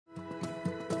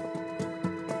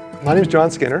My name is John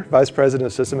Skinner, Vice President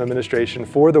of System Administration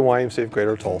for the YMCA of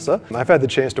Greater Tulsa. I've had the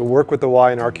chance to work with the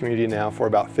Y in our community now for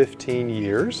about 15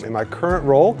 years. In my current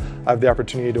role, I have the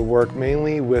opportunity to work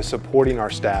mainly with supporting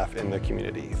our staff in the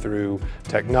community through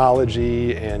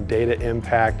technology and data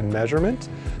impact and measurement.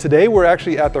 Today, we're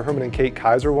actually at the Herman and Kate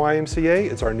Kaiser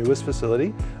YMCA. It's our newest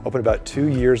facility, opened about 2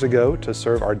 years ago to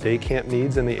serve our day camp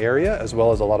needs in the area, as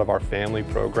well as a lot of our family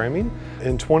programming.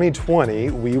 In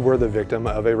 2020, we were the victim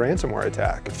of a ransomware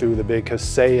attack through the big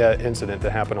Kaseya incident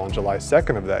that happened on July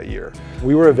 2nd of that year.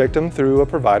 We were a victim through a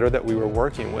provider that we were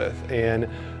working with, and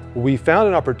we found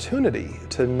an opportunity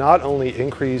to not only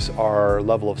increase our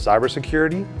level of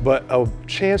cybersecurity, but a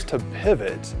chance to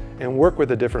pivot and work with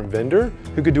a different vendor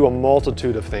who could do a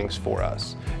multitude of things for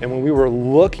us. And when we were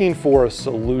looking for a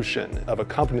solution of a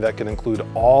company that could include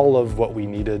all of what we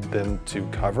needed them to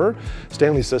cover,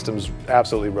 Standley Systems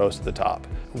absolutely rose to the top.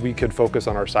 We could focus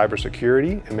on our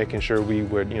cybersecurity and making sure we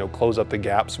would close up the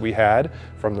gaps we had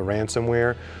from the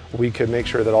ransomware. We could make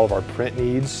sure that all of our print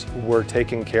needs were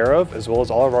taken care of, as well as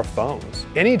all of our phones.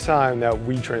 Anytime that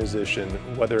we transition,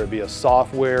 whether it be a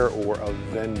software or a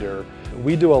vendor,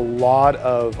 we do a lot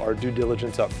of our due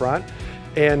diligence up front.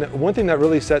 And one thing that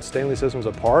really set Standley Systems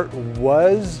apart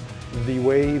was the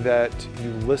way that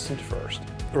you listened first.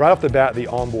 Right off the bat, the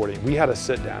onboarding, we had to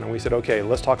sit down and we said, okay,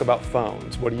 let's talk about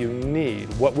phones. What do you need?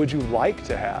 What would you like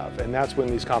to have? And that's when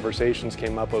these conversations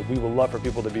came up of, we would love for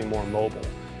people to be more mobile.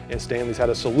 And Standley's had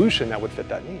a solution that would fit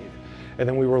that need. And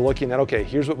then we were looking at, okay,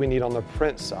 here's what we need on the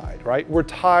print side, right? We're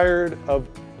tired of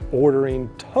ordering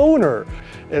toner.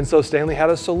 And so Standley had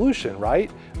a solution,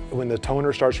 right? When the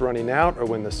toner starts running out or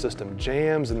when the system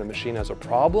jams and the machine has a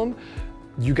problem,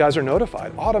 you guys are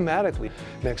notified automatically.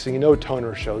 Next thing you know,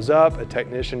 toner shows up, a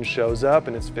technician shows up,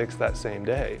 and it's fixed that same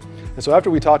day. And so after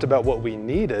we talked about what we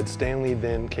needed, Standley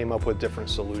then came up with different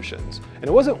solutions. And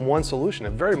it wasn't one solution,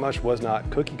 it very much was not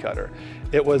cookie cutter.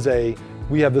 It was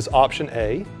we have this option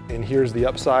A, and here's the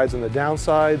upsides and the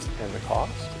downsides and the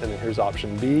cost, and then here's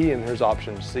option B, and here's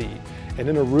option C. And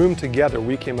in a room together,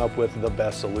 we came up with the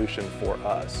best solution for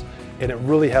us. And it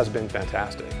really has been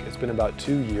fantastic. It's been about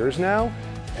 2 years now,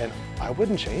 and I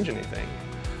wouldn't change anything.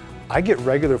 I get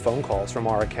regular phone calls from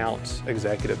our accounts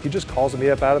executive. He just calls me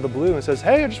up out of the blue and says,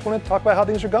 hey, I just want to talk about how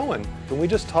things are going. Can we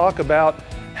just talk about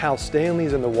how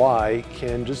Standley's and the Y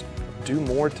can just do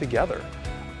more together?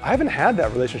 I haven't had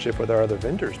that relationship with our other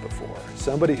vendors before.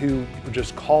 Somebody who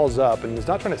just calls up and is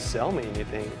not trying to sell me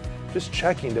anything, just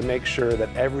checking to make sure that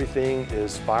everything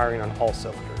is firing on all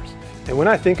cylinders. And when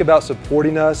I think about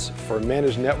supporting us for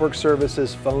managed network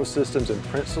services, phone systems, and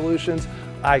print solutions,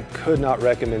 I could not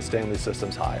recommend Standley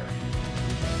Systems higher.